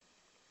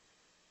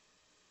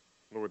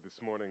Lord,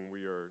 this morning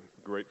we are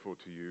grateful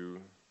to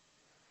you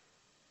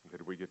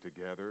that we get to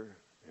gather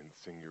and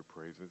sing your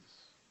praises.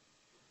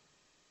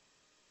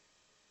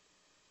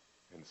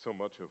 And so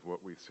much of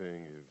what we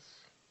sing is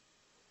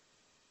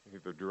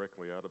either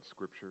directly out of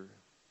Scripture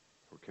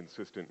or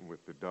consistent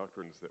with the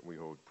doctrines that we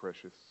hold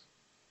precious.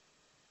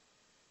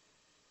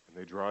 And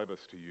they drive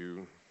us to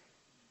you.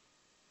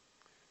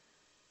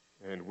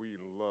 And we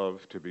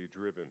love to be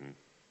driven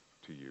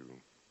to you.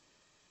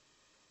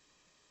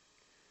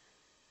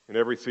 In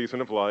every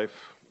season of life,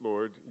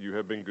 Lord, you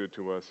have been good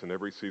to us. In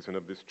every season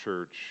of this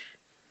church,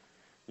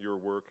 your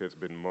work has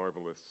been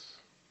marvelous.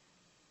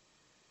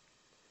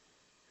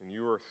 And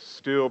you are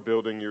still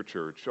building your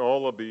church.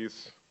 All of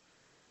these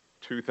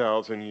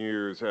 2,000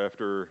 years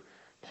after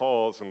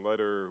Paul's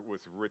letter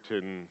was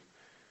written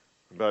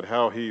about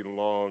how he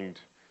longed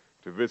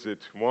to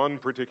visit one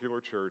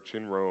particular church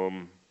in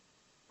Rome.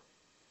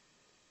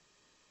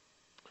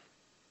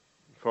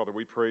 Father,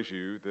 we praise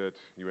you that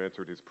you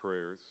answered his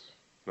prayers,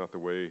 not the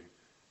way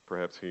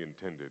perhaps he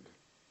intended.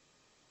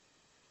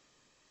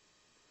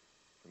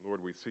 And Lord,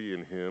 we see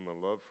in him a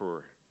love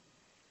for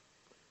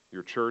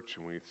your church,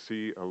 and we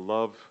see a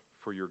love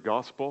for your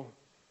gospel.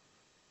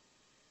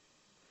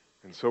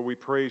 And so we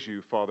praise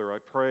you, Father. I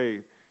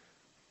pray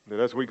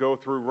that as we go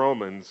through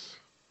Romans,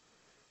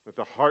 that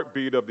the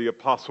heartbeat of the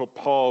Apostle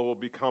Paul will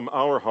become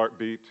our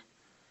heartbeat.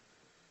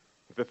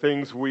 That the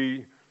things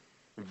we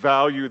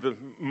value the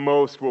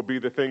most will be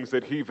the things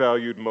that he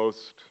valued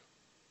most.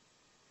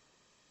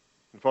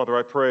 And Father,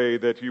 I pray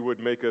that you would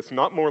make us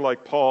not more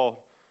like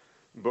Paul,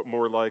 but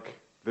more like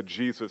the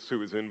Jesus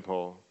who is in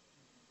Paul.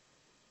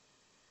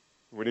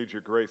 We need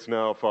your grace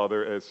now,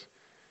 Father, as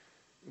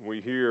we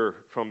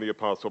hear from the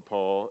Apostle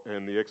Paul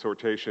and the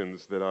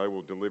exhortations that I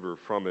will deliver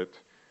from it.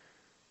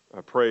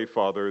 I pray,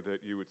 Father,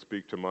 that you would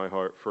speak to my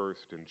heart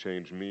first and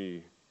change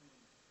me.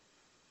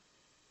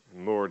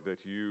 And Lord,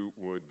 that you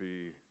would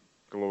be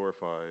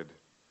glorified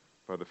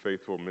by the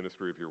faithful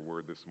ministry of your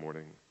word this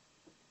morning.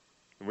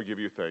 And we give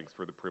you thanks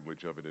for the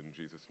privilege of it in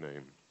Jesus'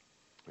 name.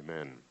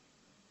 Amen.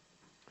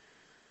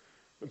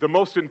 The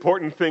most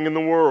important thing in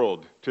the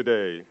world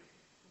today,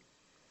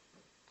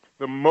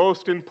 the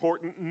most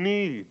important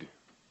need,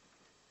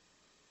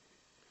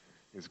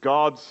 is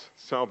God's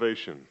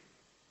salvation.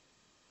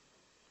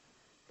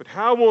 But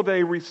how will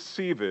they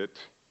receive it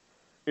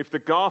if the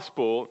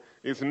gospel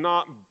is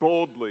not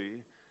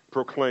boldly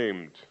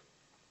proclaimed?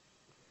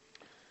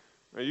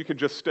 Now, you can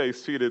just stay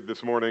seated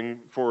this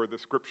morning for the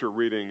scripture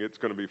reading. It's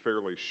going to be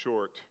fairly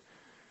short,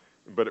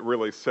 but it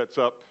really sets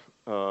up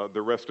the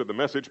rest of the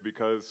message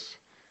because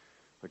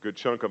a good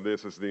chunk of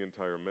this is the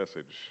entire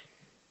message.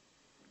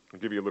 I'll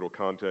give you a little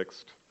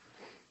context,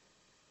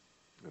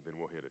 and then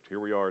we'll hit it. Here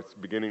we are, it's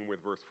beginning with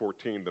verse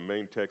 14. The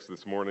main text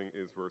this morning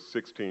is verse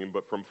 16,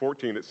 but from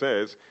 14 it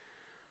says,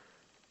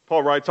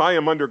 Paul writes, I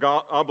am under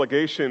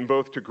obligation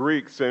both to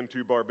Greeks and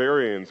to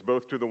barbarians,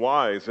 both to the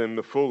wise and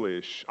the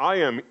foolish. I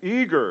am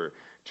eager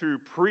to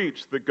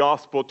preach the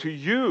gospel to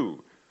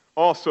you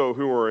also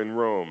who are in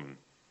Rome.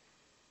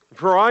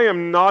 For I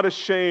am not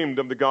ashamed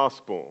of the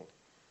gospel,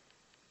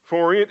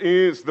 for it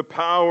is the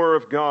power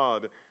of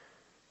God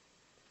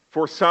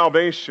for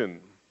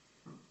salvation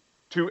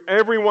to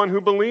everyone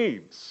who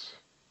believes,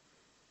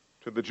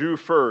 to the Jew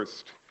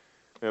first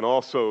and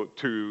also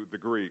to the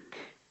Greek.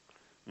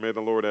 May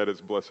the Lord add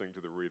his blessing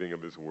to the reading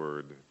of his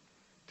word.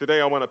 Today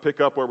I want to pick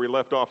up where we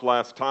left off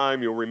last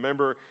time. You'll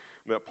remember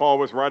that Paul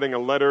was writing a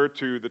letter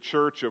to the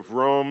church of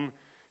Rome,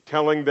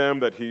 telling them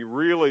that he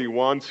really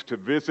wants to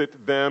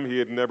visit them. He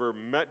had never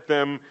met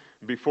them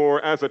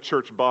before as a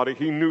church body.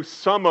 He knew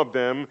some of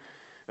them,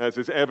 as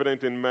is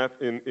evident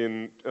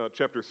in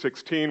chapter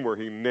 16, where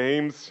he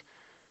names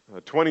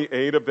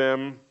 28 of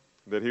them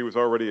that he was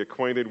already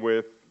acquainted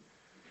with.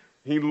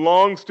 He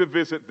longs to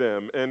visit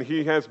them, and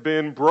he has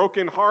been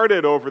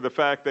brokenhearted over the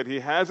fact that he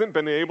hasn't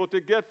been able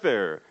to get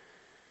there.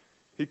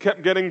 He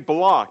kept getting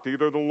blocked.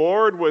 Either the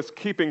Lord was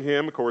keeping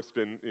him, of course,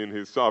 in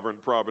his sovereign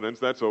providence.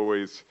 That's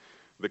always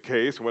the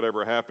case.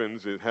 Whatever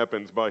happens, it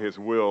happens by his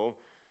will.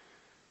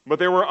 But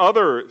there were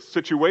other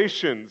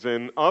situations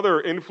and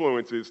other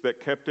influences that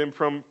kept him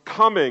from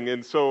coming,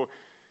 and so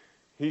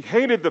he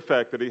hated the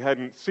fact that he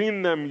hadn't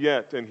seen them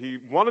yet, and he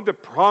wanted to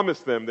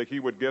promise them that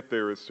he would get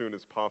there as soon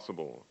as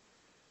possible.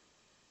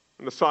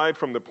 And aside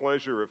from the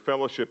pleasure of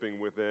fellowshipping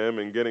with them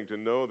and getting to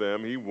know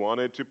them, he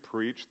wanted to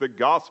preach the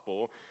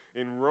gospel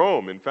in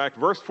Rome. In fact,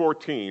 verse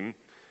 14,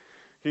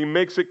 he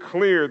makes it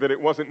clear that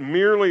it wasn't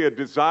merely a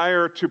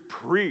desire to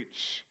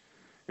preach.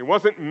 It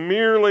wasn't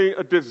merely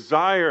a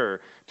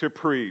desire to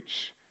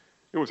preach.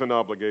 It was an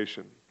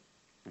obligation.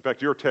 In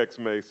fact, your text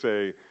may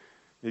say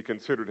he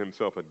considered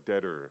himself a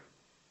debtor.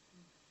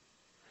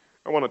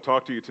 I want to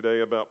talk to you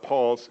today about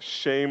Paul's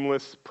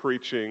shameless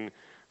preaching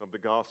of the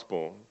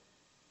gospel.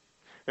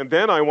 And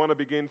then I want to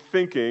begin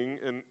thinking,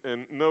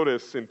 and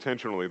notice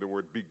intentionally the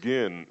word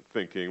begin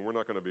thinking. We're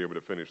not going to be able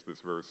to finish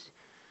this verse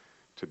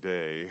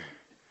today.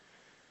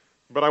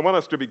 But I want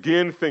us to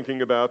begin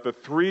thinking about the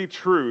three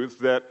truths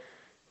that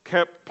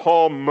kept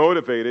Paul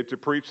motivated to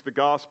preach the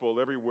gospel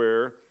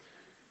everywhere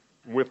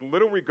with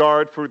little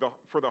regard for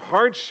the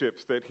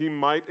hardships that he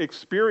might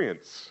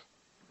experience.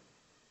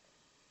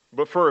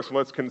 But first,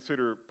 let's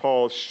consider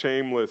Paul's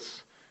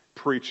shameless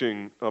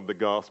preaching of the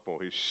gospel.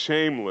 His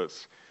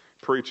shameless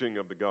preaching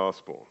of the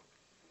gospel.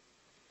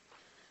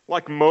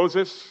 Like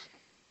Moses,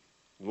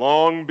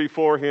 long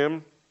before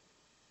him,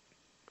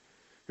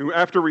 who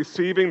after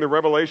receiving the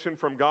revelation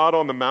from God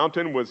on the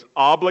mountain was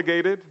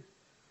obligated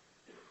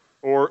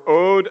or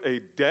owed a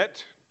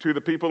debt to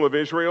the people of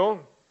Israel,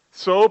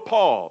 so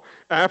Paul,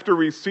 after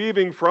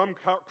receiving from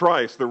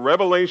Christ the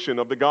revelation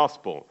of the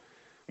gospel,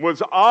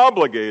 was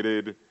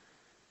obligated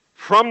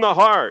from the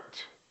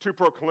heart to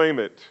proclaim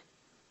it.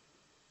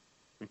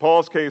 In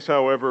Paul's case,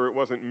 however, it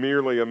wasn't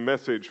merely a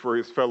message for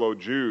his fellow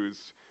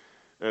Jews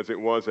as it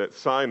was at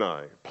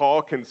Sinai.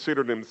 Paul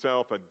considered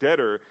himself a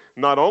debtor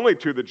not only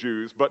to the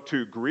Jews, but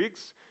to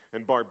Greeks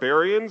and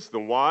barbarians, the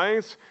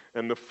wise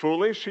and the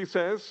foolish, he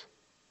says.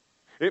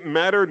 It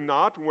mattered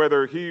not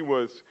whether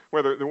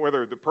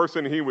the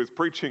person he was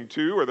preaching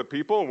to or the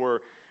people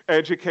were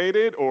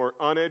educated or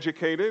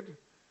uneducated.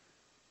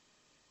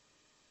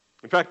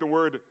 In fact, the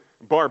word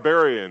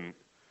barbarian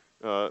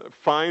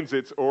finds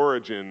its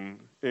origin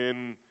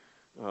in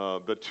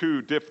the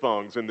two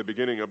diphthongs in the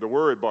beginning of the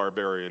word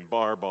barbarian,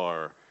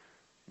 barbar,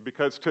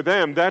 because to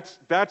them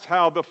that's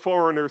how the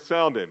foreigner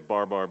sounded,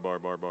 bar bar bar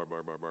bar bar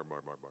bar bar bar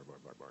bar bar bar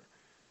bar bar.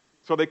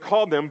 So they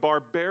called them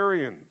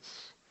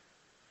barbarians.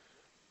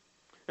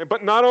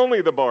 But not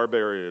only the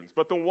barbarians,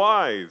 but the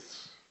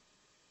wise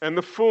and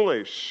the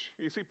foolish.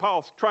 You see,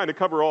 Paul's trying to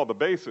cover all the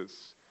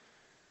bases.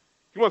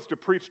 He wants to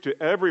preach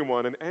to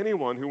everyone and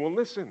anyone who will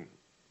listen.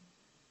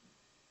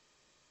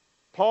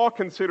 Paul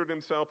considered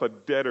himself a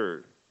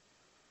debtor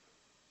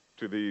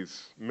to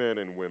these men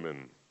and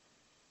women,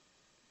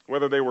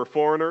 whether they were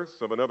foreigners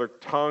of another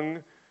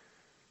tongue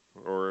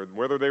or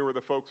whether they were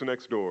the folks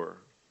next door.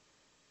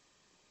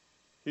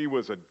 He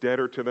was a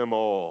debtor to them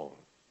all.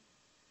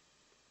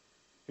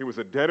 He was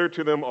a debtor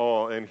to them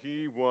all, and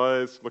he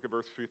was, look at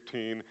verse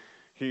 15,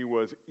 he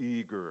was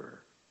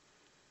eager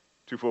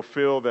to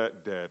fulfill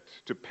that debt,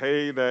 to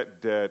pay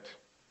that debt.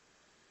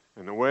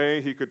 And the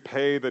way he could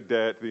pay the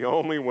debt, the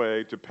only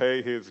way to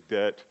pay his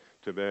debt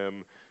to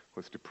them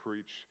was to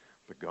preach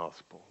the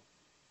gospel.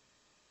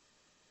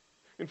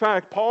 In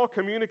fact, Paul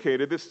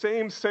communicated this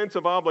same sense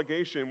of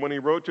obligation when he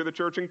wrote to the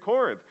church in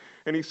Corinth.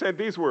 And he said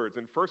these words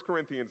in 1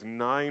 Corinthians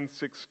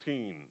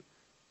 9:16.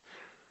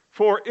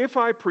 For if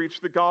I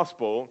preach the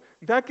gospel,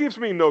 that gives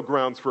me no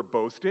grounds for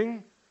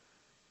boasting.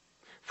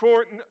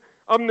 For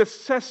of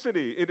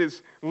necessity it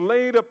is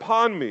laid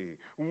upon me.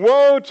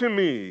 Woe to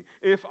me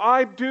if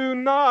I do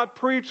not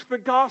preach the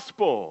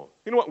gospel.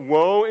 You know what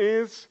woe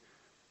is?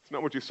 It's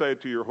not what you say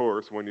to your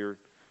horse when you're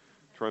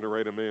trying to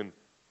ride him in.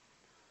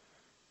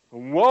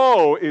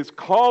 Woe is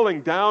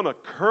calling down a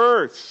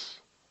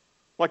curse.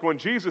 Like when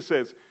Jesus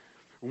says,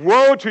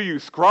 woe to you,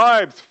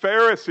 scribes,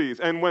 Pharisees.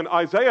 And when in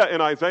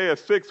Isaiah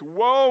 6,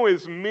 woe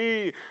is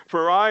me,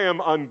 for I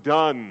am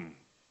undone.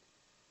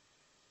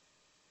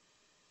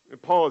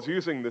 And Paul is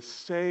using the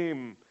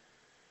same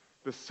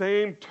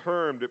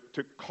term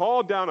to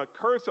call down a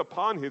curse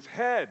upon his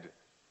head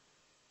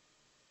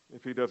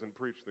if he doesn't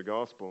preach the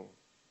gospel.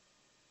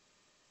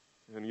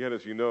 And yet,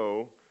 as you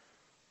know,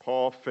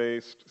 Paul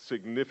faced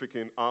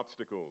significant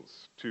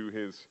obstacles to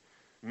his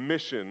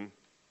mission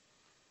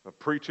of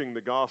preaching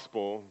the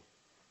gospel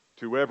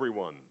to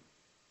everyone.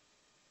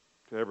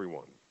 To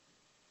everyone.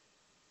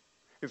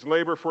 His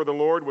labor for the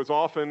Lord was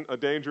often a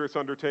dangerous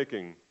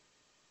undertaking.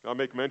 I'll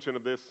make mention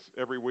of this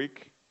every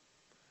week.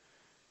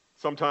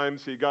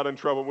 Sometimes he got in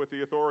trouble with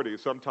the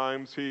authorities.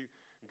 Sometimes he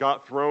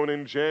got thrown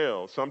in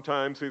jail.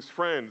 Sometimes his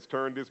friends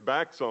turned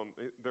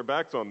their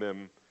backs on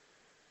them.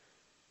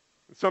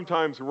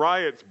 Sometimes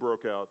riots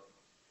broke out.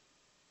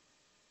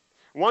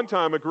 One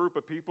time a group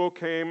of people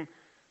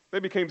they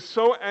became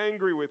so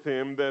angry with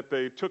him that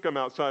they took him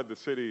outside the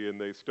city and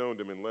they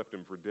stoned him and left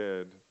him for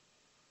dead.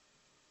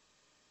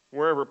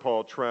 Wherever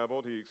Paul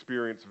traveled, he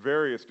experienced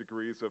various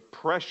degrees of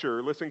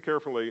pressure, listen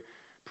carefully,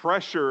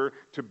 pressure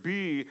to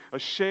be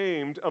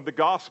ashamed of the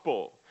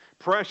gospel,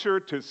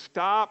 pressure to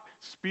stop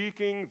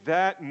speaking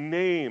that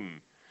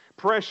name,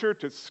 pressure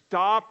to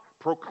stop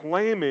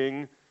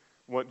proclaiming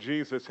what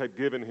Jesus had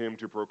given him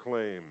to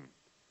proclaim.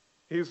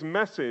 His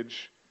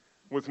message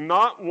was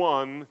not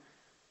one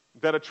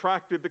that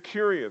attracted the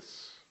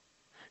curious.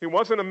 It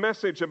wasn't a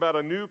message about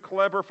a new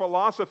clever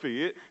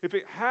philosophy. If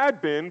it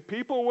had been,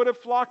 people would have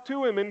flocked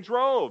to him in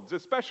droves,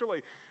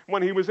 especially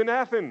when he was in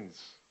Athens.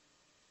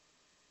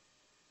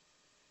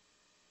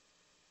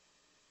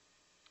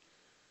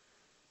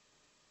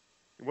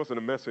 It wasn't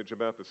a message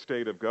about the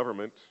state of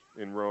government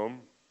in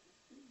Rome.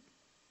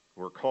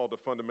 We're called to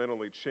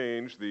fundamentally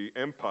change the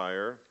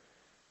empire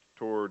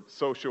toward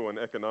social and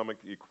economic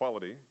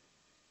equality.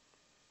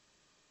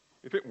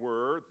 If it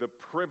were, the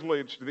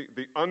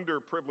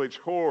underprivileged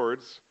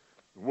hordes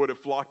would have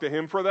flocked to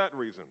him for that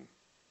reason.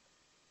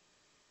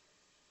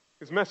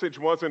 His message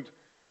wasn't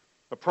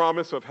a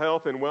promise of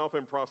health and wealth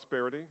and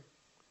prosperity.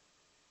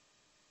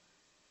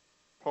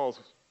 Paul's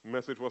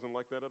message wasn't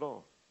like that at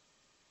all.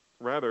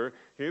 Rather,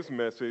 his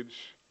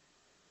message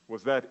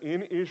was that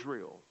in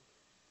Israel,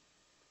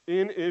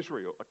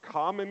 a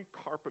common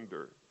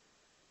carpenter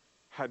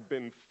had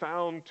been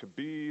found to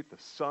be the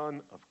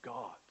Son of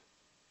God.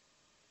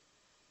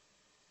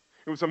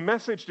 It was a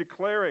message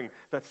declaring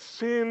that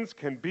sins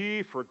can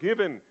be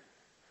forgiven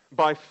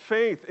by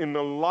faith in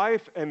the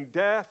life and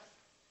death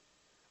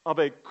of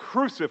a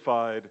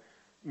crucified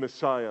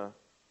Messiah.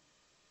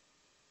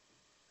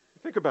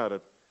 Think about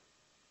it.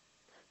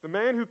 The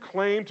man who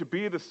claimed to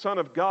be the Son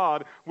of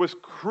God was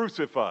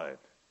crucified.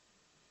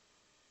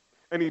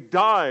 And he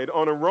died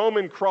on a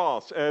Roman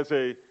cross as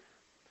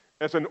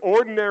an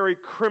ordinary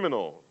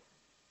criminal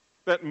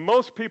that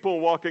most people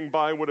walking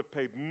by would have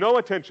paid no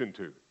attention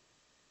to.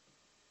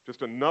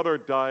 Just another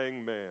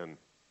dying man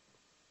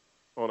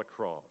on a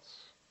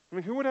cross. I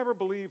mean, who would ever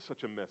believe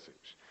such a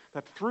message?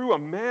 That through a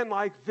man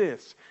like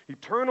this,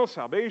 eternal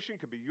salvation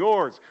could be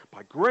yours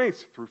by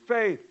grace through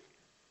faith.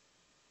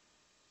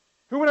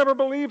 Who would ever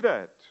believe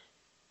that?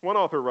 One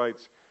author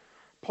writes,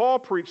 Paul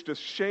preached a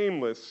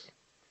shameful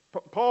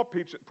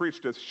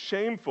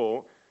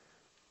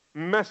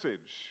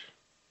message.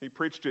 He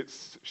preached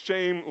it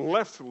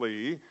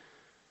shamelessly,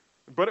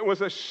 but it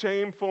was a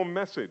shameful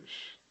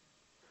message.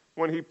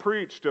 When he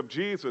preached of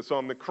Jesus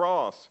on the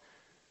cross,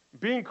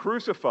 being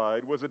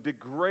crucified was a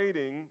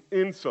degrading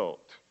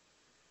insult.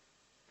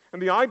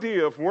 And the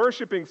idea of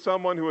worshiping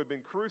someone who had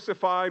been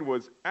crucified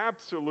was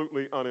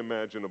absolutely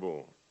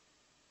unimaginable.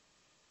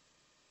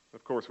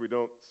 Of course, we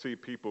don't see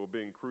people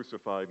being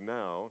crucified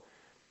now,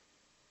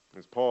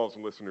 as Paul's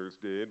listeners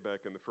did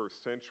back in the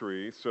first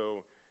century,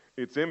 so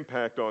its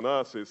impact on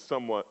us is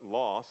somewhat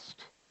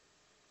lost.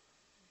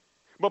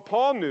 But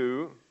Paul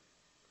knew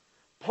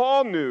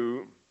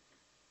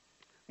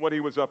what he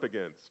was up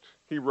against.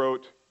 He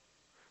wrote,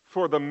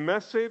 "For the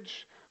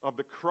message of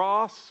the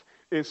cross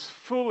is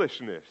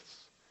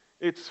foolishness.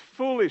 It's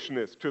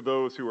foolishness to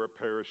those who are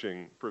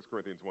perishing," 1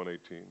 Corinthians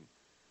 1:18.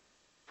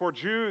 "For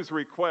Jews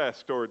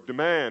request or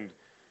demand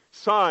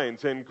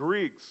signs, and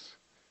Greeks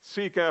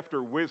seek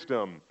after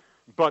wisdom.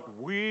 But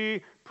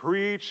we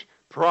preach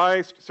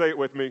Christ," say it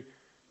with me,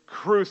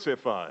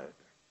 "crucified."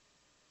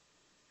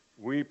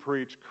 We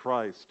preach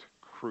Christ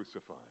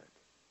crucified.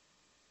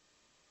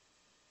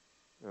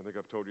 I think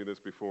I've told you this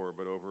before,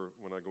 but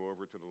when I go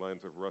over to the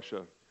lands of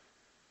Russia,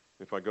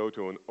 if I go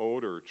to an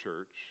older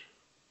church,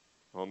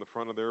 on the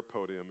front of their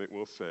podium it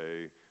will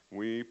say,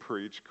 "We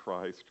preach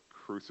Christ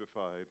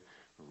crucified,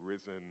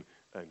 risen,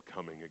 and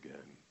coming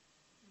again."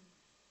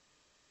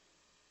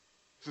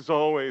 This has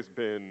always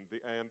been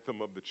the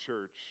anthem of the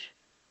church.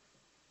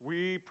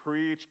 We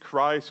preach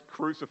Christ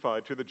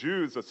crucified. To the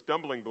Jews, a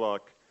stumbling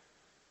block.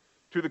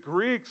 To the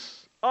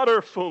Greeks,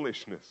 utter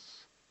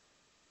foolishness.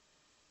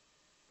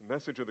 The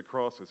message of the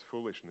cross is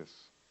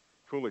foolishness.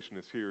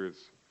 Foolishness here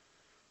is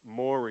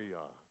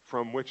moria,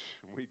 from which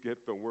we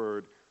get the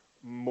word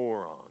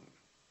moron.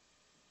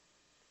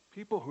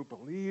 People who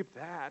believe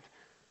that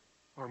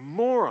are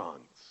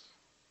morons.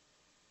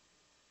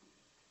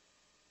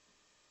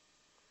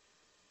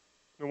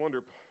 No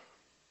wonder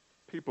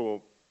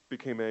people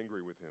became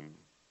angry with him.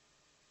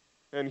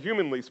 And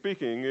humanly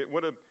speaking, it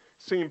would have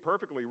seemed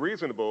perfectly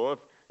reasonable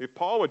if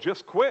Paul would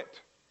just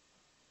quit.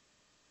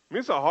 I mean,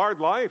 it's a hard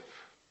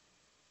life.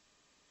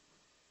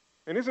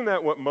 And isn't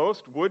that what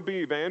most would-be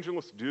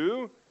evangelists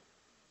do?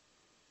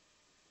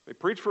 They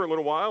preach for a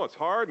little while, it's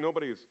hard,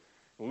 nobody's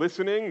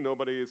listening,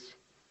 nobody's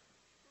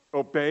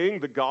obeying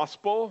the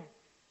gospel.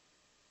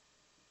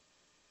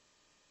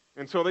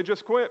 And so they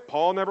just quit.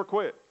 Paul never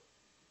quit.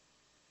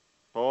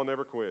 Paul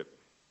never quit.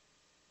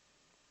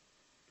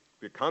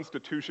 The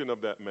constitution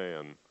of that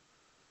man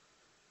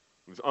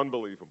was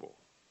unbelievable.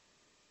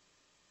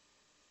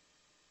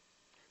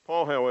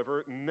 Paul,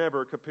 however,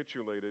 never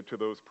capitulated to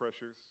those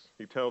pressures.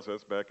 He tells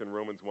us back in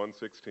Romans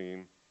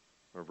 1:16,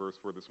 our verse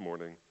for this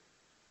morning,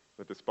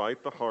 that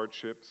despite the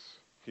hardships,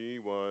 he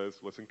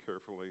was, listen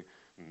carefully,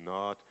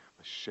 not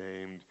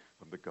ashamed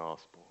of the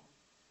gospel.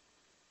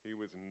 He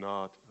was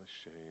not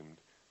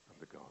ashamed of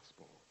the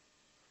gospel.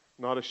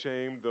 Not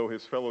ashamed, though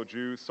his fellow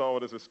Jews saw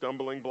it as a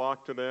stumbling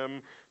block to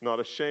them. Not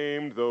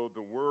ashamed, though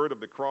the word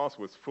of the cross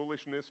was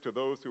foolishness to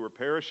those who were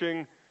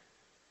perishing.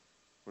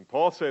 When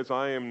Paul says,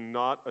 "I am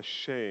not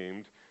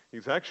ashamed,"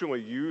 he's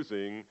actually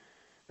using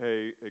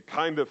a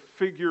kind of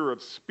figure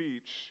of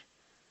speech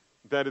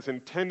that is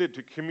intended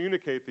to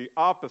communicate the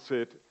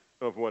opposite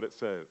of what it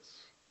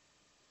says.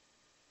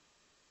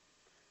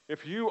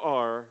 If you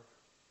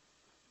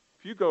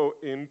go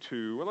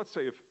into, well, let's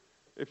say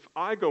if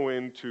I go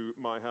into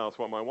my house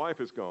while my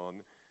wife is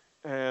gone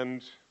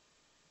and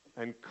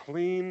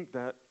clean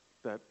that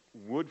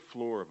wood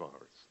floor of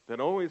ours that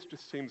always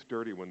just seems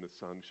dirty when the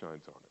sun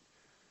shines on it,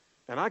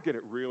 and I get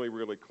it really,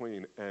 really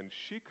clean, and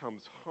she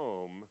comes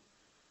home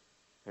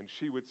and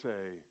she would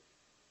say,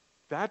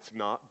 "That's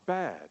not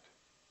bad."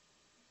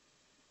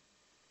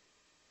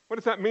 What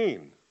does that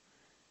mean?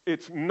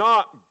 It's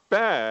not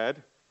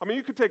bad. I mean,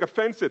 you could take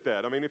offense at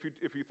that. I mean,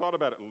 if you thought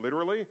about it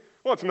literally,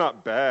 well, it's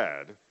not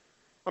bad.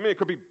 I mean, it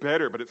could be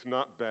better, but it's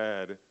not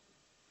bad.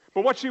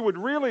 But what she would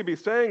really be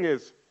saying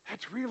is,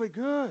 That's really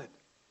good.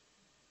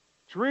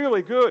 It's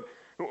really good.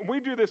 We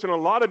do this in a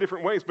lot of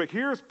different ways, but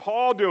here's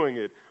Paul doing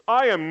it.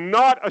 I am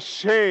not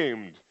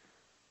ashamed.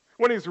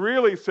 What he's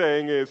really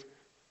saying is,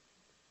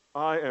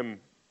 I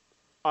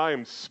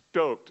am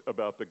stoked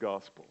about the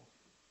gospel.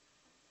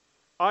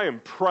 I am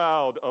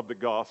proud of the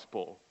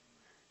gospel.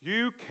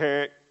 You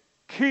can't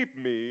keep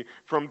me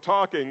from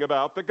talking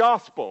about the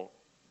gospel.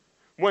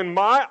 When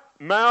my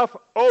mouth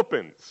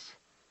opens,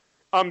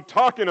 I'm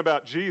talking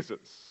about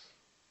Jesus.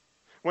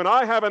 When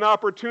I have an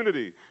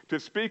opportunity to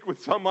speak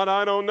with someone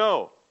I don't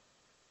know,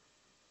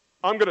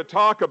 I'm going to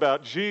talk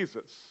about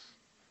Jesus.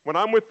 When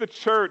I'm with the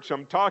church,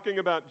 I'm talking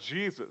about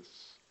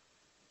Jesus.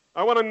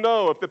 I want to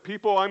know if the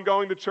people I'm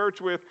going to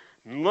church with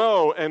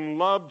know and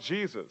love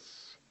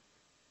Jesus.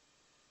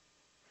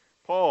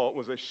 Paul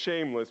was a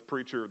shameless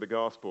preacher of the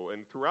gospel,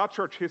 and throughout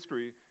church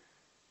history,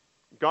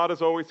 God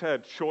has always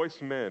had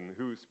choice men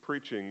whose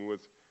preaching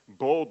was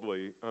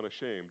boldly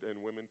unashamed,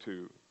 and women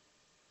too.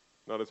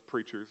 Not as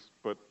preachers,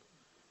 but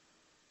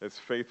as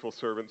faithful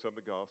servants of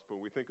the gospel.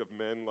 We think of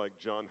men like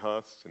John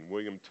Huss and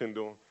William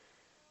Tyndale,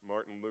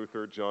 Martin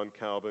Luther, John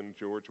Calvin,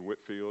 George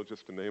Whitefield,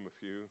 just to name a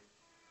few.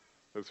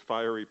 Those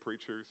fiery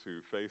preachers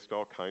who faced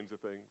all kinds of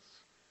things.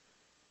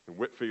 And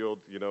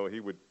Whitefield,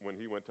 when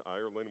he went to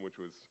Ireland, which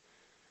was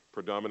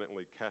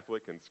predominantly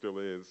Catholic and still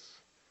is,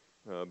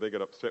 they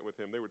got upset with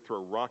him. They would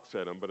throw rocks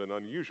at him, but an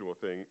unusual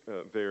thing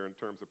there in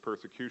terms of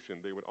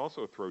persecution, they would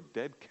also throw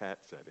dead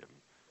cats at him.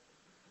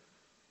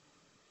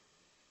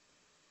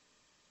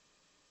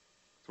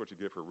 That's what you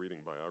get for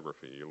reading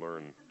biography. You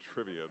learn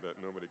trivia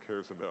that nobody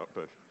cares about,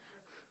 but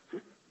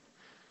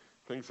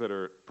things that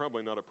are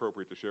probably not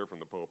appropriate to share from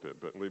the pulpit,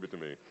 but leave it to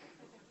me.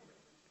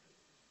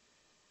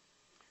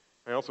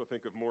 I also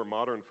think of more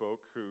modern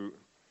folk who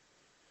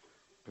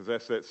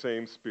possess that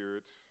same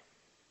spirit.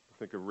 I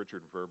think of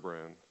Richard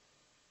Verbrand,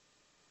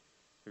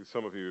 who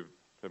some of you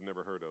have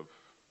never heard of.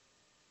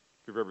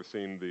 If you've ever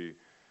seen the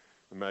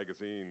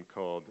magazine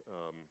called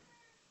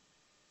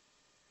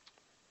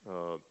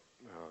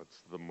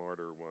it's the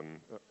Martyr one,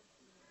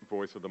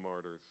 Voice of the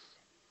Martyrs.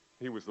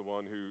 He was the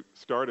one who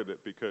started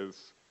it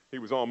because he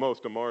was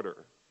almost a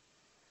martyr.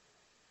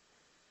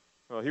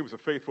 He was a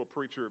faithful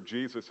preacher of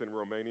Jesus in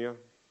Romania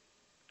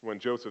when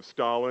Joseph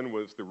Stalin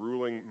was the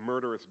ruling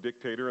murderous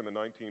dictator in the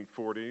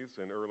 1940s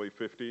and early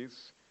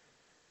 50s.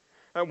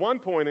 At one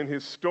point in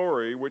his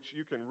story, which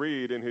you can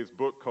read in his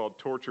book called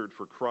Tortured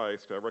for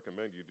Christ, I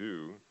recommend you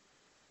do.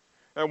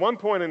 At one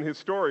point in his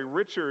story,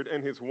 Richard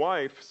and his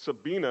wife,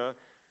 Sabina,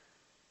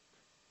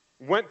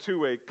 went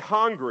to a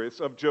congress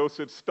of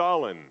Joseph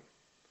Stalin.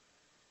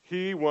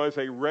 He was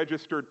a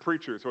registered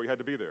preacher, so he had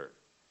to be there.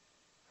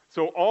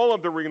 So all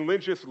of the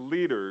religious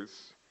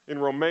leaders in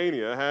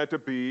Romania had to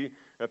be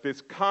at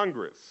this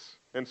congress.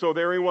 And so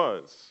there he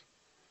was.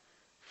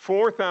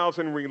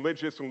 4,000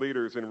 religious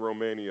leaders in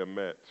Romania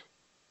met.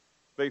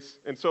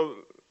 And so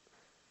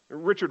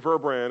Richard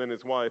Verbrand and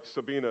his wife,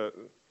 Sabina,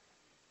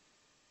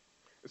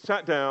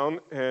 sat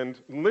down and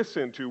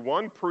listened to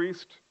one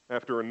priest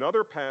after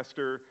another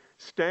pastor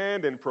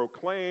stand and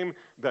proclaim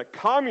that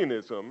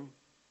communism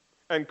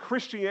and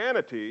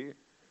Christianity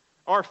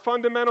are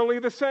fundamentally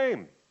the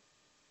same.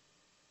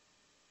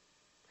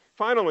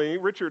 Finally,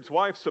 Richard's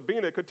wife,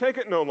 Sabina, could take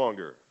it no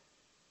longer.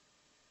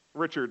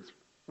 Richard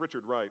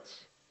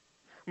writes,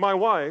 "My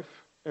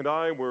wife and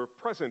I were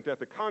present at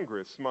the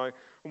Congress. My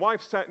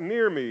wife sat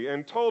near me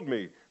and told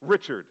me,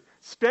 'Richard,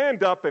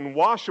 stand up and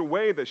wash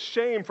away the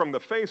shame from the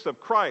face of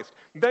Christ.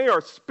 They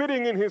are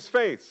spitting in his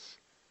face.'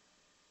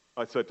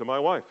 I said to my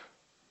wife,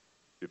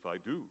 'If I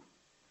do,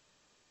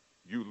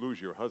 you lose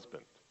your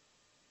husband.'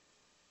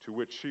 To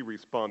which she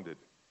responded,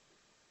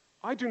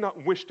 'I do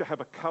not wish to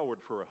have a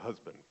coward for a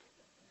husband.'"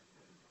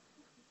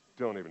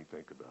 Don't even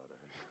think about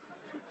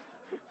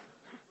it.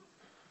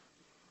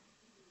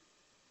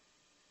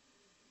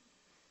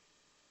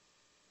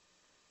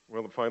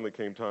 Well, it finally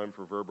came time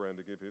for Verbrand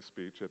to give his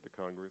speech at the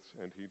Congress,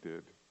 and he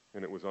did.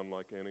 And it was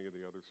unlike any of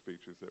the other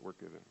speeches that were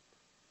given.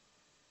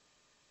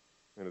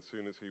 And as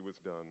soon as he was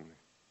done,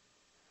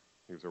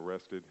 he was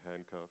arrested,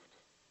 handcuffed,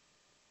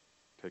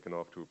 taken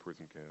off to a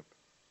prison camp,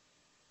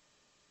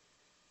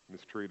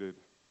 mistreated,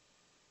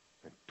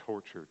 and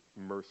tortured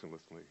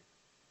mercilessly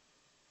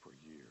for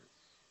years.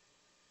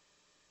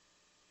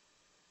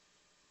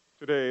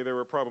 Today, there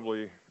are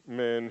probably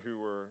men who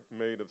were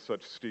made of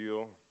such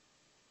steel,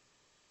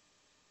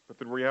 but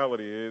the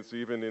reality is,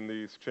 even in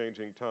these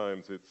changing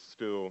times, it's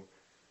still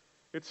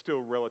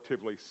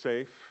relatively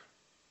safe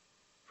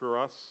for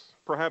us.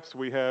 Perhaps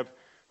we have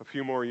a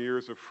few more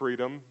years of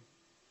freedom.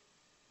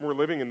 We're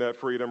living in that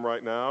freedom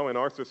right now. In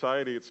our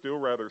society, it's still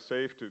rather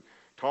safe to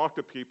talk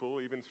to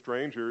people, even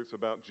strangers,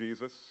 about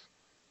Jesus.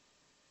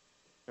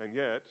 And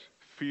yet,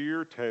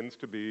 fear tends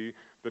to be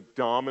the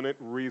dominant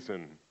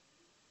reason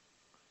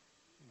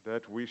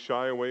that we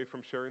shy away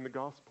from sharing the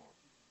gospel.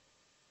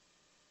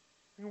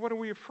 And what are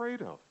we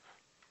afraid of?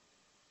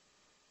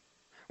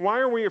 Why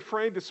are we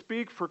afraid to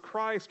speak for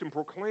Christ and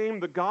proclaim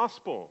the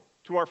gospel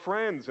to our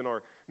friends and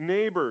our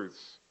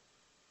neighbors?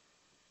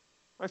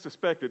 I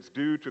suspect it's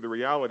due to the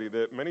reality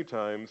that many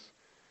times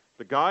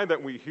The guy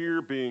that we hear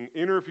being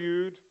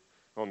interviewed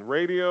on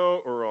radio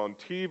or on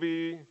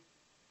TV,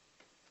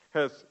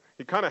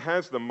 he kind of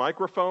has the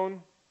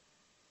microphone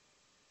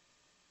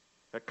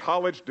at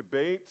college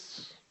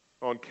debates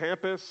on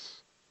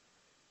campus.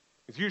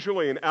 He's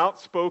usually an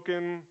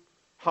outspoken,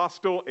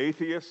 hostile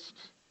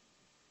atheist.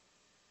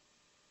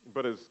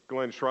 But as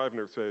Glenn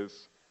Scrivener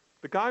says,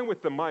 the guy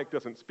with the mic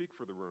doesn't speak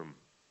for the room.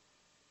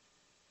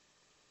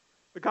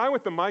 The guy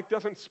with the mic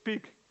doesn't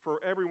speak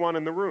for everyone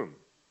in the room.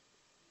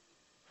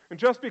 And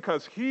just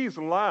because he's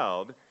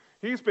loud,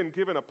 he's been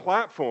given a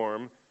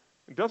platform,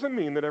 doesn't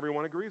mean that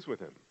everyone agrees with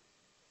him.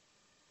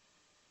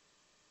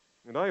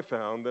 And I have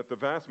found that the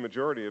vast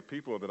majority of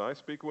people that I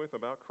speak with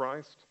about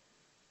Christ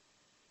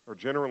are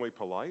generally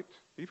polite,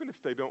 even if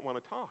they don't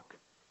want to talk.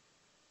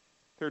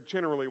 They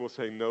generally will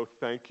say, no,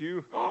 thank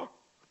you.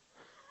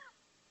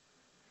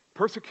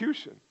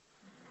 Persecution.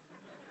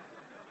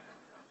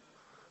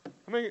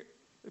 I mean,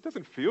 it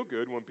doesn't feel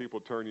good when people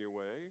turn you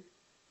away.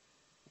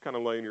 You're kind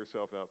of laying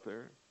yourself out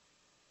there.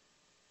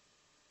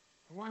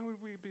 Why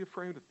would we be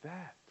afraid of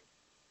that?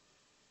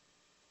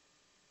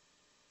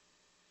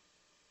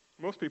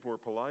 Most people are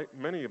polite.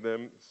 Many of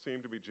them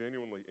seem to be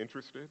genuinely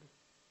interested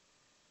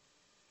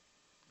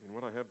in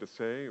what I have to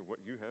say or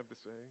what you have to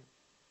say.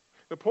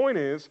 The point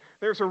is,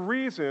 there's no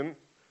reason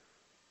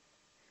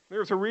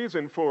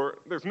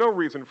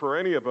for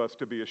any of us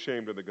to be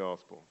ashamed of the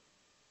gospel.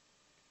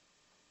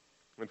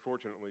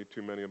 Unfortunately,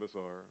 too many of us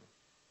are.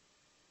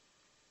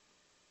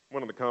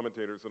 One of the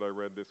commentators that I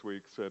read this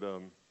week said,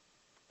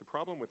 the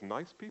problem with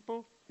nice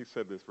people, he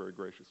said this very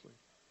graciously,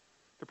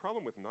 the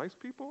problem with nice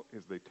people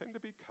is they tend to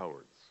be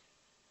cowards.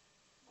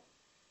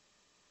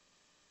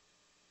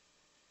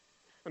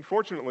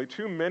 Unfortunately,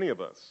 too many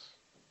of us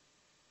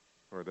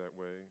are that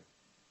way.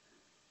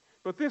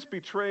 But this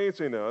betrays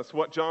in us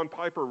what John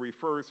Piper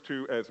refers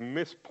to as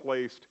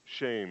misplaced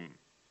shame.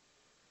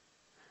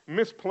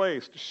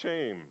 Misplaced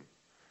shame.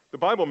 The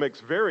Bible makes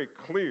very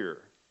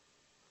clear,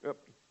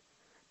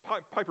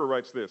 Piper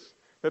writes this,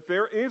 that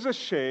there is a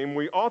shame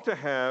we ought to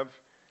have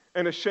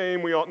and a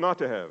shame we ought not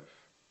to have.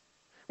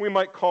 We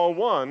might call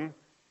one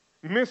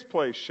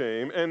misplaced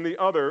shame and the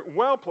other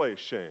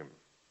well-placed shame.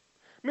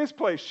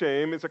 Misplaced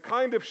shame is a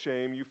kind of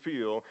shame you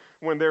feel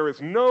when there is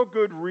no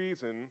good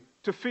reason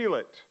to feel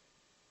it.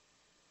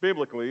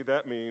 Biblically,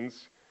 that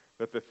means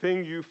that the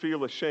thing you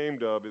feel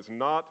ashamed of is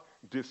not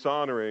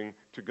dishonoring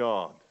to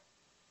God.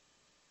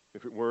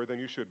 If it were, then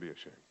you should be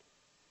ashamed.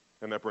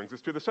 And that brings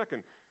us to the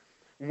second.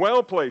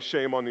 Well-placed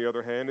shame, on the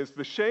other hand, is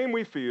the shame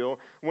we feel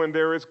when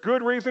there is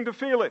good reason to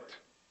feel it.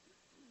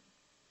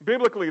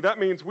 Biblically, that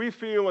means we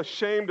feel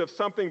ashamed of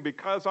something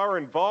because our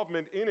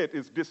involvement in it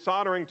is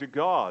dishonoring to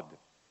God.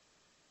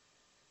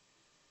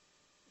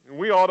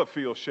 We ought to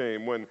feel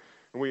shame when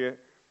we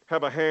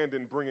have a hand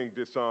in bringing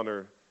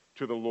dishonor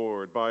to the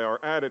Lord by our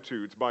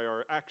attitudes, by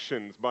our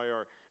actions, by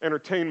our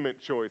entertainment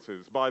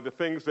choices, by the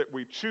things that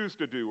we choose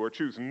to do or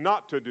choose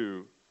not to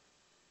do.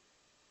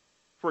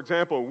 For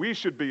example, we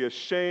should be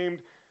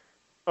ashamed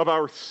of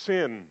our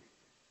sin.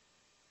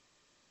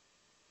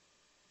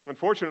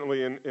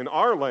 Unfortunately, in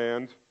our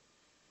land,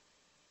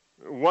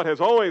 what has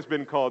always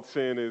been called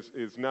sin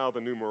is now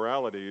the new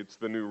morality. It's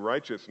the new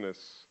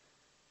righteousness.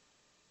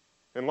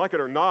 And like it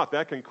or not,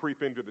 that can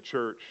creep into the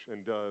church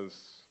and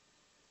does.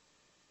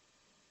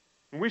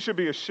 We should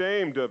be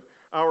ashamed of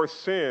our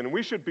sin.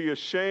 We should be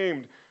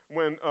ashamed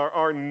when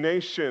our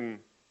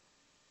nation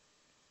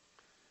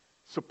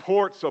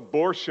supports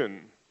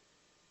abortion.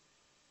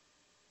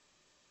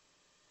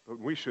 But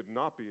we should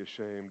not be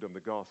ashamed of the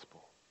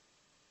gospel.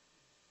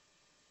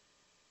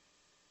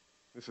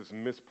 This is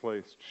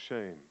misplaced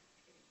shame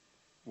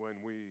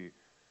when we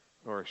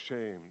are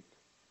ashamed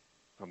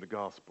of the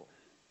gospel.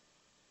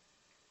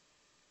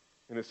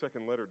 In his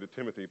second letter to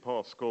Timothy,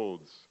 Paul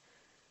scolds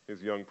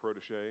his young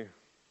protege,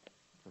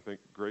 I think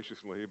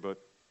graciously but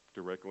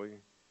directly.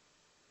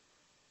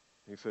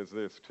 He says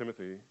this,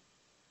 Timothy,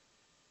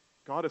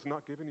 God has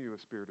not given you a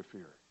spirit of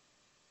fear,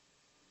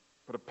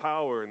 but of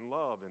power and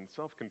love and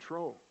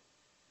self-control.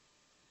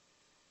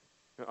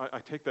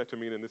 I take that to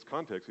mean in this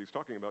context, he's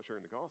talking about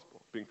sharing the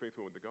gospel, being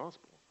faithful with the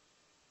gospel.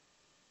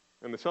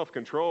 And the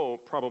self-control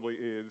probably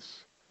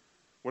is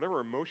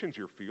whatever emotions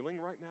you're feeling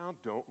right now,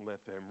 don't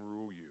let them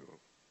rule you.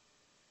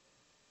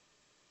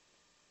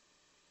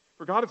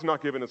 For God has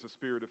not given us a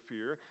spirit of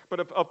fear, but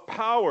of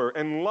power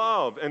and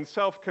love and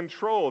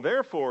self-control.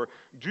 Therefore,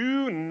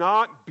 do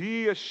not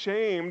be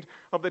ashamed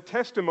of the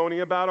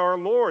testimony about our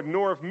Lord,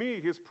 nor of me,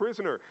 his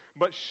prisoner,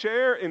 but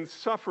share in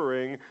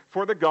suffering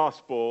for the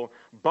gospel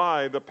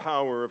by the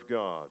power of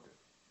God.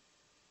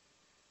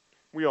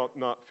 We ought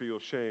not feel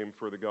shame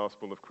for the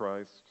gospel of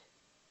Christ.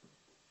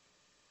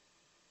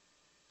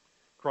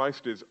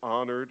 Christ is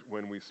honored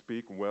when we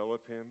speak well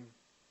of him,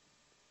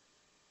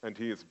 and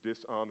he is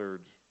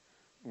dishonored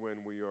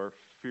when we are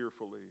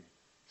fearfully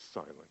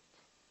silent.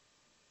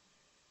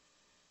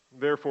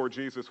 Therefore,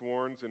 Jesus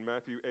warns in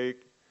Matthew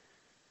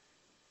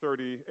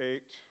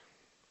 8:38,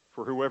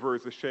 for whoever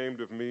is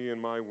ashamed of me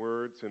and my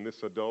words in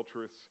this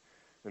adulterous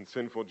and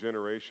sinful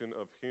generation,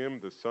 of him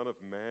the Son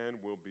of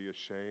Man will be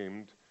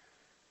ashamed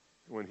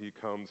when he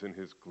comes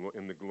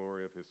in the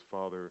glory of his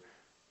Father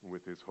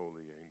with his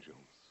holy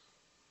angels.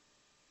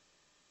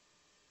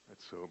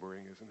 That's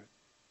sobering, isn't it?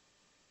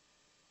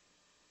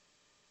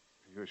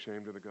 Are you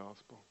ashamed of the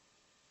gospel?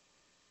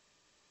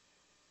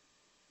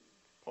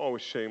 Paul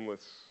was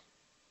shameless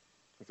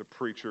as a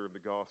preacher of the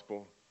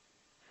gospel.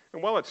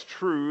 And while it's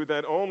true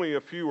that only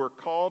a few are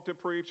called to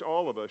preach,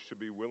 all of us should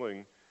be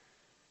willing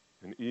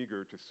and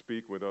eager to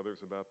speak with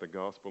others about the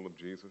gospel of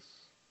Jesus.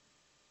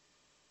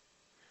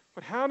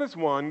 But how does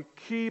one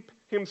keep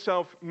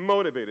himself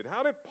motivated?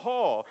 How did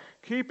Paul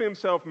keep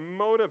himself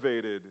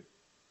motivated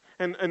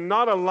and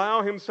not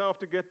allow himself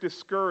to get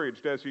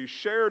discouraged as he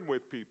shared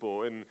with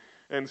people?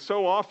 And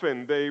so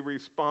often they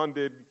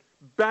responded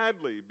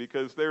badly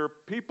because there are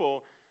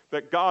people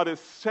that God is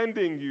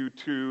sending you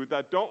to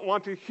that don't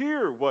want to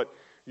hear what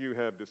you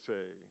have to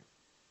say.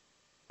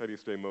 How do you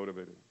stay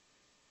motivated?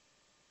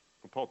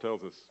 Well, Paul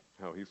tells us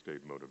how he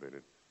stayed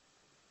motivated.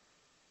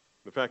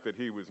 The fact that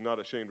he was not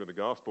ashamed of the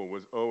gospel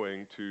was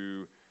owing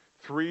to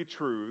three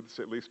truths,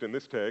 at least in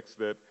this text,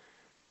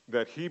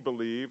 that he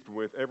believed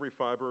with every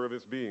fiber of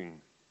his being.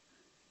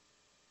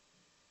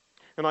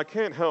 And I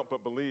can't help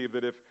but believe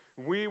that if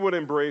we would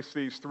embrace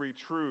these three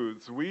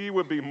truths, we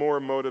would be more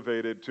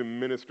motivated to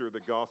minister the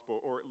gospel,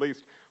 or at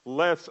least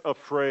less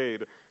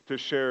afraid to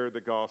share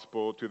the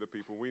gospel to the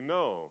people we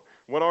know.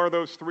 What are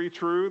those three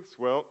truths?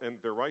 Well,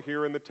 and they're right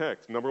here in the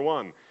text. Number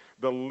one,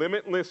 the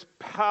limitless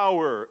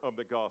power of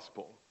the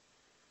gospel.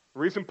 The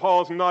reason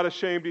Paul is not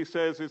ashamed, he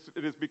says,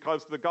 it is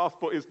because the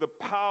gospel is the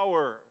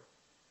power.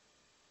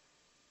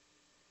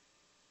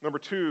 Number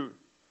two,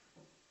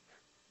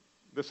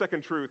 the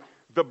second truth,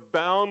 the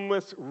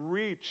boundless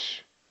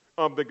reach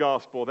of the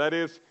gospel. That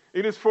is,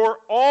 it is for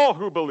all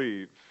who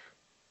believe.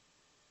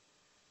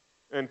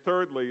 And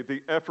thirdly,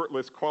 the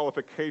effortless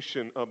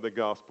qualification of the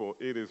gospel.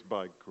 It is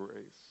by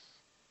grace.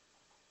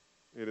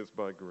 It is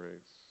by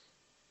grace.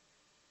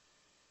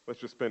 Let's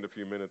just spend a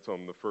few minutes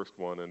on the first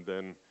one, and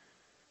then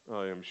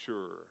I am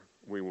sure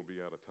we will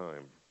be out of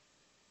time.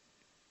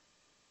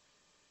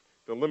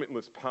 The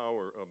limitless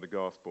power of the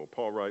gospel.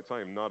 Paul writes,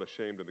 I am not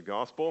ashamed of the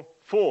gospel.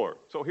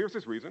 So here's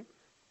his reason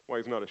why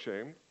he's not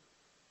ashamed.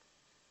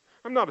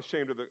 I'm not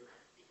ashamed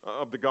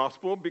of the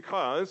gospel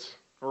because,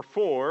 or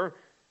for,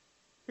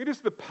 it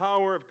is the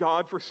power of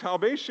God for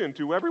salvation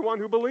to everyone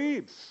who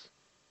believes.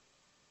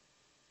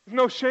 There's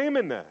no shame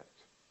in that.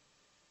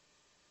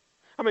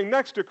 I mean,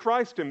 next to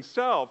Christ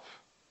himself,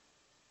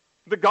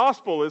 the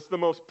gospel is the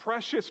most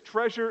precious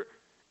treasure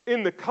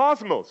in the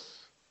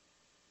cosmos.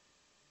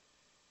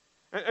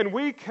 And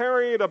we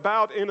carry it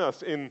about in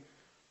us in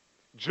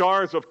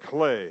jars of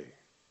clay.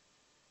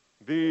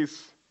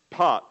 These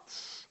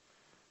pots,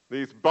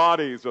 these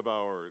bodies of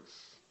ours,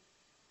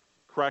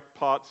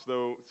 crackpots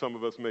though some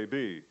of us may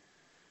be,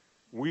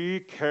 we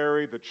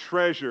carry the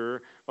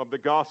treasure of the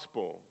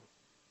gospel.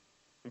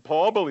 And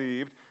Paul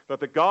believed that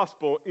the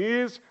gospel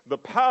is the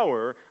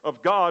power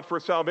of God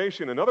for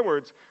salvation. In other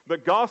words, the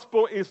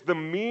gospel is the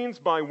means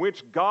by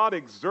which God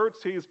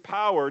exerts his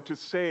power to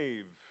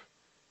save.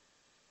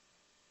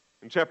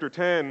 In chapter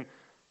 10,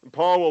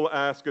 Paul will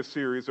ask a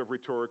series of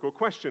rhetorical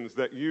questions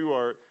that you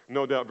are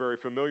no doubt very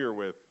familiar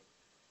with.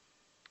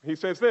 He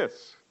says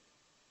this,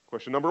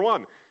 question number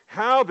one,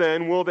 how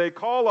then will they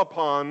call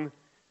on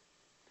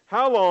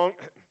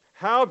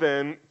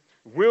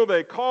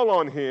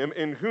him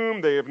in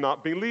whom they have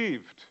not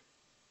believed?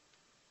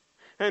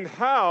 And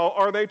how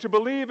are they to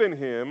believe in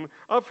him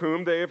of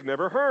whom they have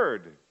never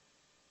heard?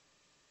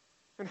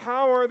 And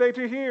how are they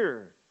to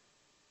hear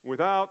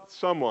without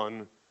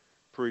someone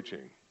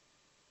preaching?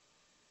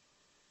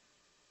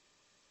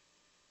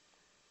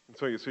 And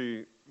so you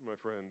see, my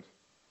friend,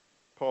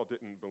 Paul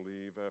didn't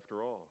believe,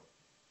 after all,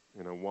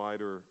 in a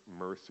wider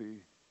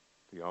mercy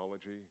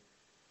theology.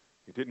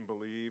 He didn't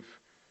believe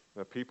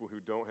that people who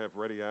don't have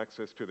ready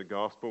access to the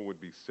gospel would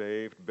be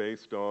saved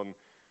based on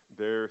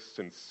their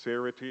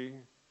sincerity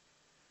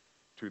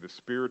to the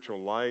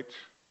spiritual light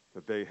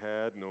that they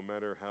had, no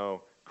matter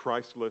how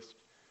Christless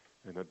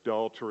and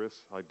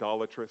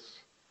idolatrous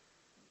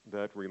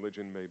that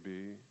religion may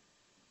be.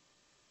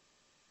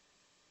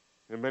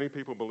 And many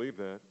people believe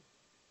that.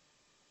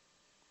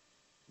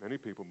 Many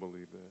people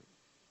believe that.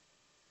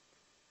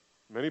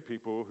 Many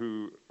people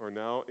who are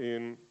now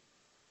in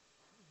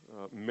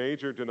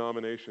major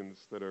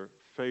denominations that are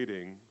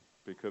fading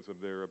because of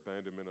their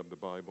abandonment of the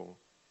Bible.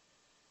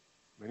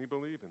 Many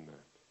believe in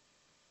that.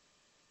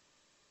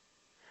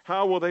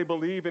 How will they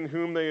believe in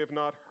whom they have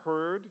not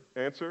heard?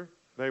 Answer,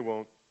 they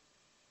won't.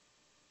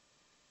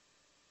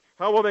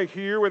 How will they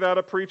hear without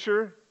a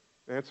preacher?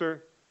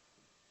 Answer,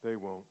 they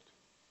won't.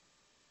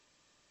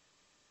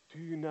 Do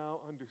you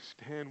now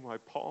understand why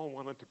Paul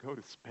wanted to go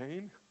to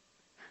Spain?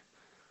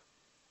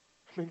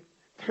 I mean,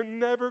 they're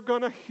never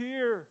going to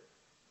hear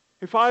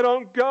if I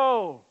don't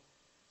go.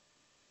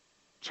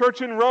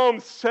 Church in Rome,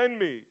 send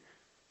me.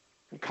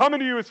 I'm coming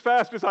to you as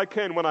fast as I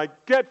can. When I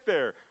get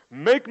there,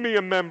 make me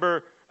a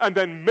member, and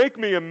then make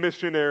me a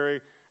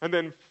missionary, and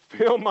then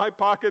fill my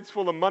pockets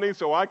full of money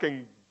so I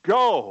can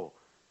go.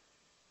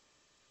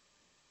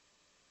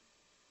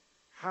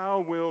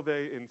 How will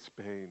they in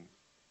Spain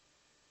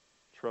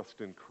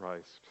trust in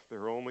Christ,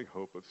 their only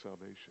hope of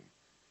salvation,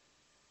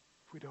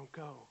 if we don't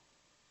go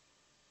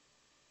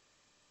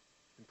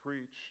and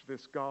preach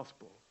this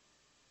gospel,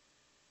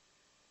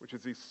 which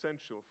is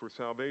essential for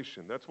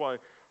salvation? That's why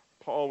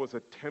Paul was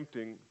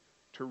attempting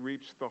to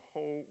reach the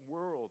whole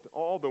world,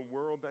 all the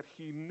world that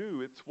he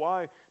knew. It's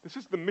why this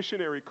is the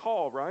missionary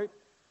call, right?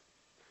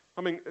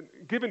 I mean,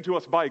 given to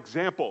us by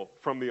example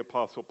from the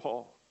Apostle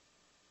Paul.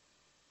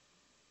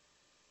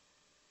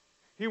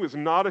 He was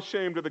not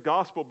ashamed of the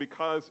gospel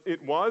because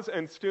it was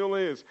and still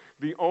is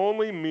the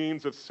only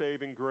means of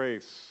saving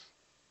grace.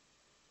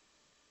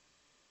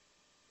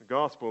 The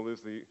gospel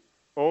is the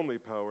only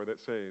power that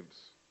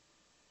saves.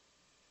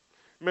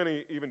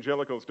 Many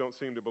evangelicals don't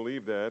seem to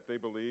believe that. They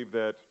believe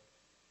that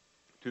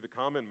to the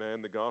common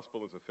man, the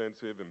gospel is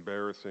offensive,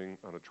 embarrassing,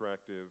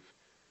 unattractive.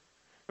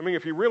 I mean,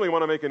 if you really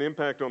want to make an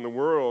impact on the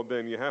world,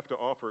 then you have to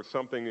offer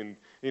something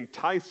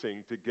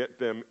enticing to get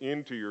them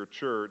into your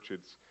church.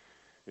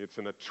 It's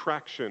an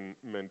attraction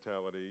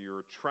mentality. You're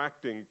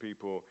attracting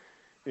people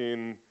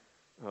to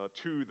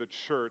the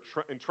church,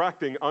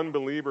 attracting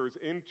unbelievers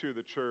into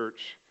the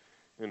church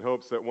in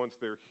hopes that once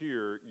they're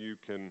here, you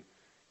can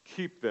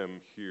keep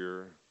them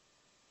here.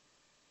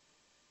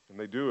 And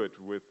they do it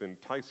with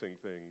enticing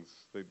things.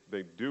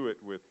 They do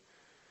it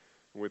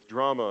with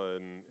drama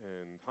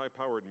and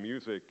high-powered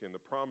music and the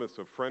promise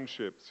of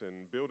friendships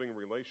and building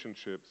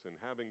relationships and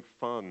having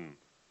fun.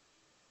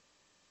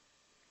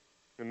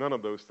 And none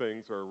of those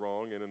things are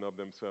wrong in and of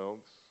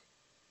themselves.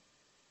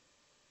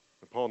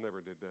 But Paul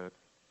never did that.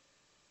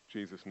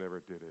 Jesus never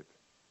did it.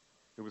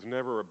 It was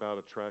never about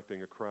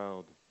attracting a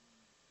crowd.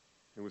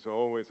 It was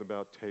always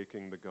about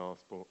taking the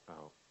gospel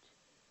out.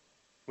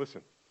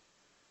 Listen.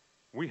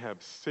 We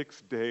have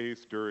 6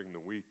 days during the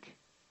week.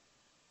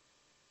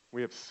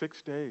 We have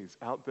 6 days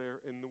out there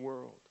in the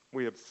world.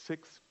 We have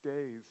 6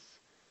 days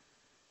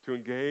to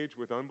engage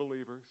with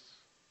unbelievers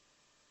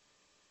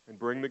and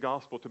bring the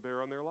gospel to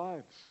bear on their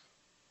lives.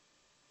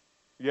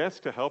 Yes,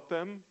 to help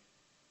them,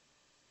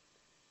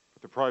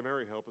 but the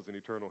primary help is an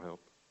eternal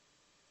help.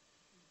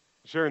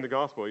 Sharing the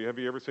gospel. Have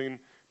you ever seen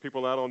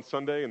people out on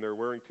Sunday and they're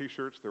wearing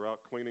T-shirts, they're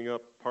out cleaning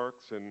up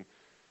parks and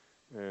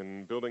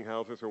building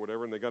houses or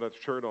whatever, and they got a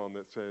shirt on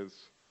that says,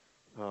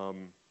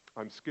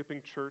 I'm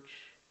skipping church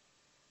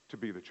to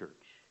be the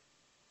church.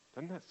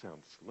 Doesn't that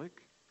sound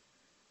slick?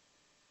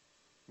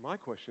 My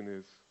question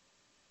is,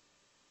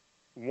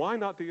 why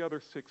not the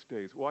other 6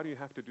 days? Why do you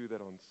have to do that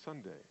on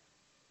Sunday?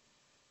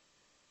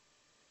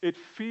 It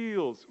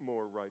feels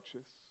more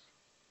righteous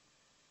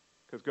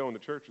because going to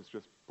church is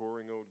just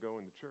boring old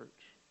going to church.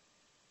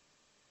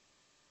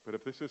 But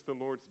if this is the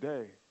Lord's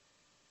day,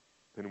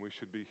 then we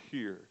should be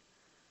here.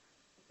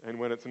 And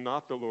when it's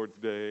not the Lord's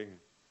day,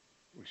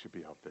 we should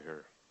be out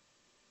there.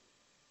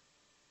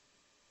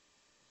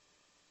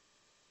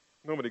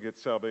 Nobody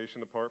gets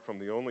salvation apart from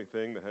the only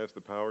thing that has the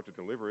power to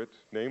deliver it,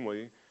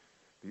 namely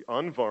the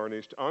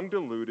unvarnished,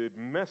 undiluted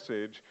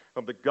message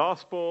of the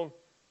gospel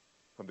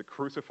of the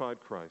crucified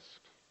Christ.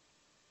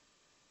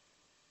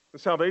 The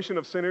salvation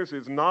of sinners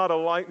is not a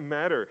light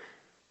matter.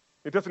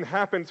 It doesn't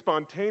happen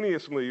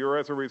spontaneously or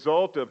as a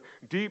result of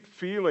deep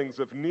feelings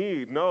of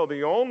need. No,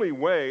 the only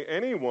way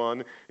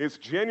anyone is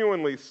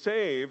genuinely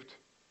saved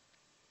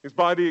is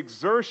by the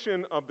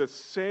exertion of the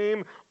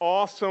same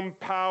awesome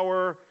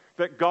power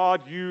that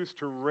God used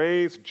to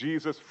raise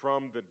Jesus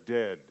from the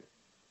dead.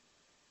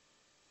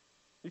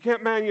 You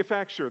can't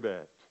manufacture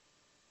that.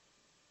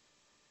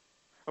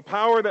 A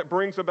power that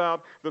brings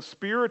about the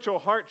spiritual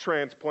heart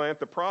transplant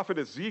the prophet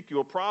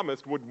Ezekiel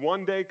promised would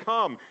one day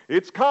come.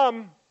 It's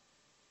come.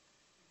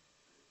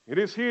 It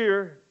is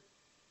here.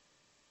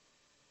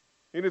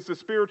 It is the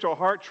spiritual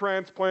heart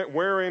transplant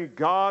wherein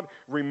God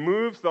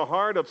removes the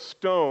heart of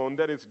stone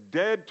that is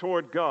dead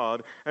toward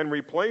God and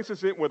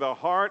replaces it with a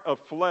heart of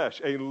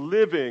flesh, a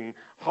living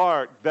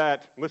heart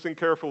that, listen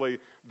carefully,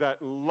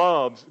 that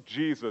loves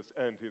Jesus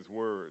and His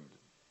Word.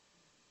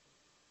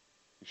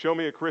 Show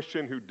me a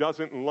Christian who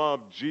doesn't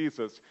love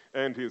Jesus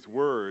and His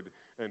Word,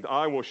 and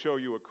I will show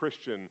you a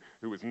Christian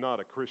who is not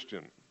a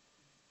Christian.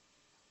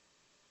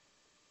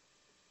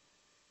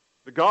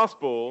 The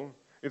gospel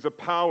is a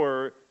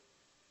power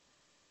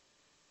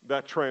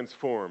that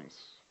transforms.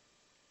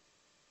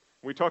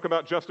 We talk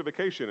about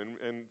justification,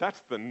 and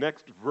that's the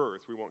next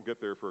verse. We won't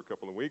get there for a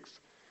couple of weeks.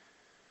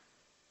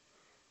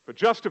 But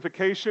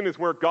justification is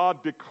where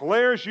God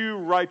declares you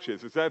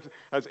righteous. It's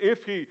as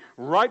if He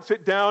writes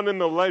it down in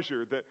the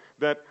ledger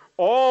that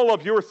all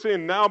of your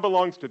sin now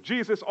belongs to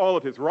Jesus, all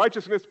of His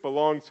righteousness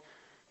belongs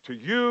to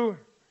you,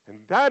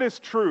 and that is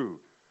true.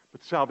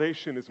 But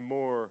salvation is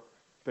more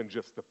than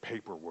just the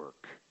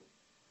paperwork.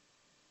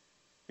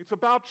 It's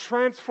about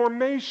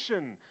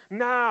transformation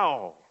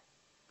now.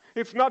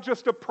 It's not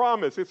just a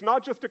promise. It's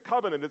not just a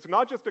covenant. It's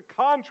not just a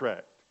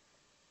contract.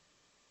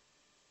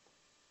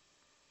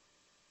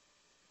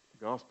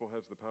 The gospel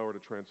has the power to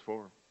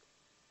transform.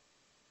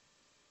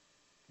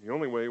 The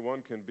only way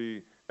one can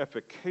be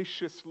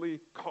efficaciously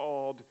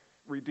called,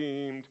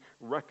 redeemed,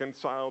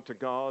 reconciled to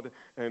God,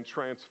 and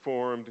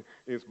transformed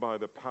is by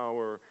the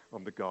power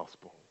of the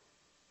gospel.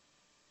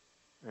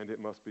 And it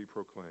must be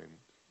proclaimed.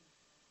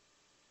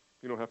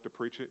 You don't have to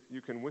preach it.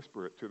 You can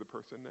whisper it to the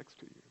person next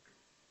to you.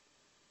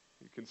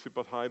 You can sit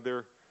beside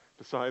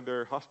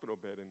their hospital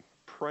bed and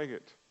pray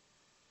it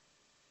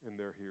in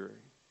their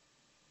hearing.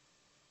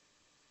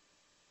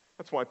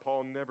 That's why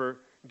Paul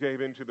never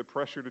gave in to the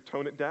pressure to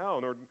tone it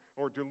down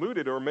or dilute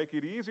it or make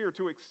it easier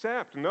to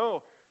accept.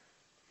 No.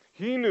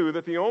 He knew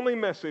that the only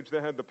message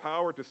that had the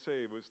power to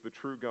save was the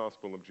true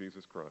gospel of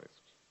Jesus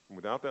Christ. And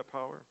without that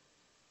power,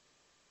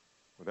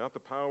 without the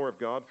power of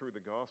God through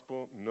the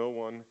gospel, no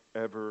one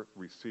ever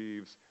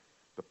receives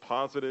the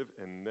positive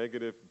and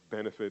negative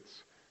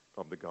benefits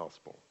of the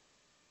gospel.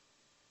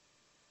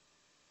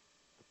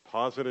 The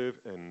positive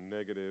and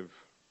negative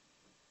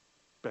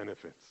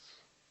benefits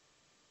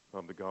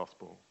of the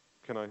gospel.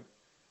 Can I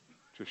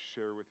just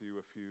share with you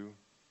a few?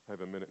 I have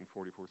 1 minute and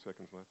 44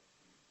 seconds left.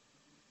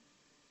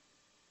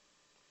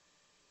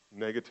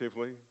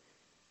 Negatively,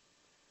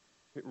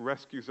 it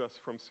rescues us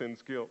from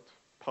sin's guilt.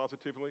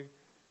 Positively,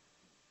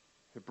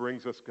 it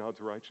brings us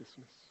God's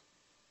righteousness.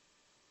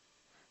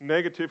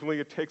 Negatively,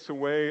 it takes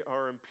away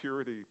our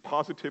impurity.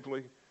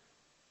 Positively,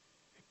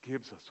 it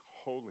gives us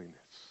holiness.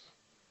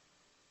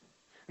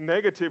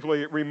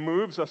 Negatively, it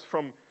removes us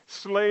from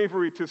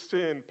slavery to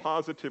sin.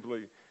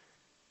 Positively,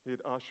 it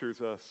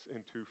ushers us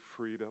into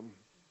freedom.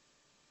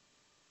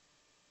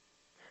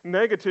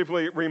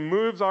 Negatively, it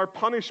removes our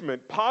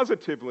punishment.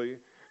 Positively,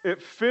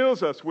 it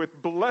fills us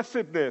with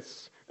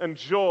blessedness and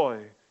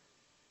joy.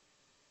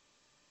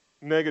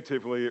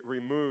 Negatively, it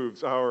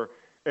removes our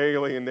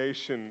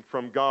alienation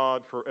from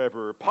God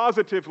forever.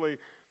 Positively,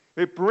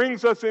 it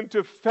brings us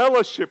into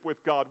fellowship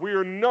with God. We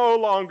are no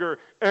longer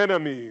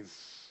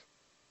enemies.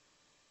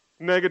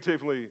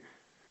 Negatively,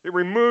 it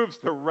removes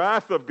the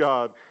wrath of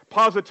God.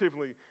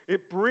 Positively,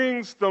 it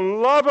brings the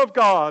love of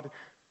God,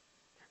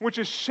 which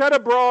is shed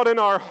abroad in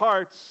our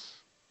hearts.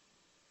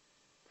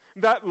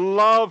 That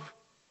love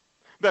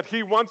that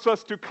He wants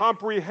us to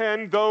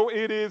comprehend, though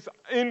it is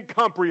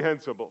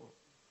incomprehensible.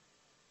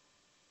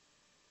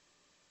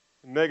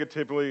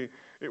 Negatively,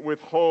 it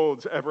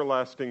withholds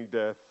everlasting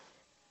death.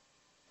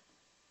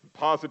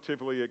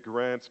 Positively, it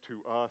grants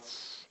to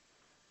us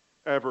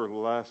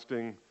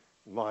everlasting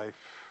life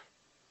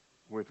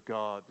with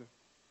God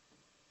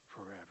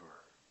forever.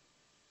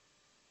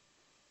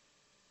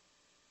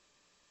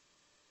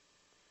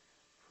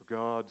 For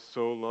God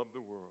so loved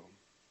the world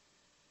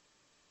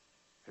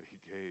that He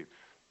gave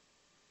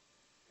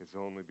His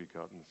only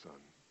begotten Son,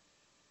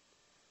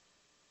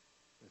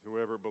 that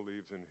whoever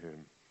believes in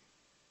Him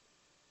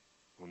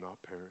will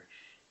not perish,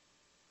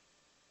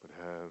 but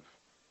have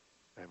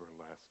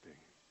everlasting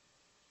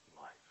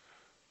life.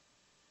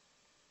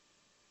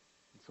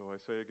 And so I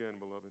say again,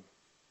 beloved,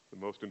 the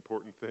most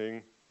important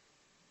thing,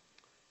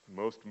 the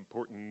most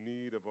important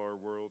need of our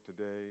world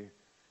today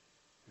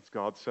is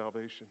God's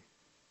salvation.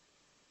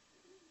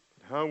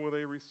 But how will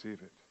they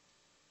receive it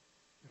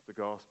if the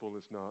gospel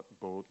is not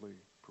boldly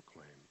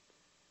proclaimed?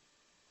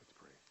 Let's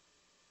pray.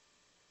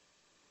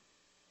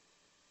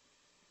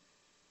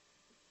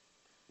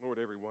 Lord,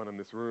 everyone in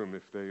this room,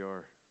 if they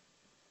are,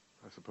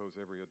 I suppose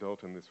every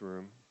adult in this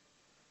room,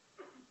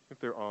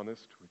 if they're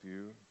honest with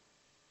you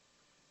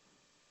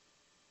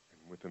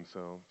and with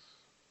themselves,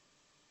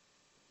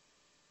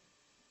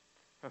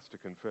 has to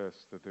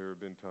confess that there have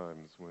been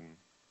times when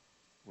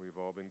we've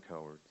all been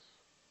cowards,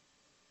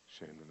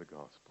 ashamed of the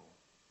gospel.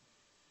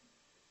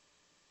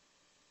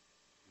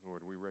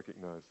 Lord, we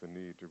recognize the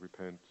need to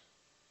repent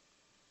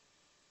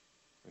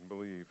and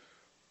believe.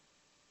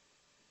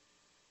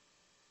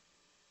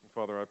 And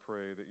Father, I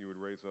pray that you would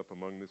raise up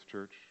among this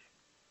church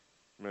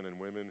men and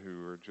women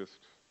who are just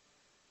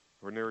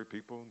ordinary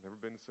people, never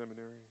been to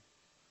seminary,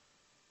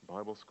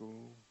 Bible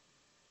school.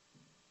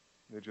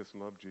 They just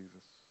love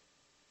Jesus.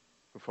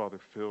 Father,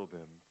 fill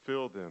them,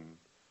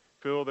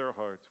 fill their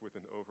hearts with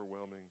an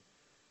overwhelming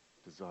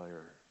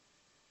desire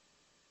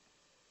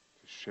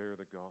to share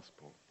the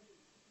gospel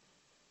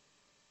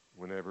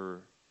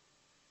whenever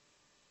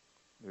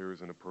there is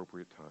an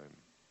appropriate time.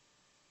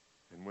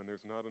 And when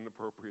there's not an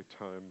appropriate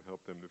time,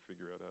 help them to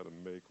figure out how to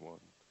make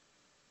one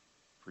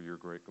for your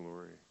great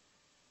glory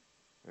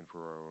and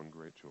for our own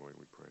great joy,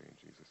 we pray in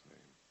Jesus' name.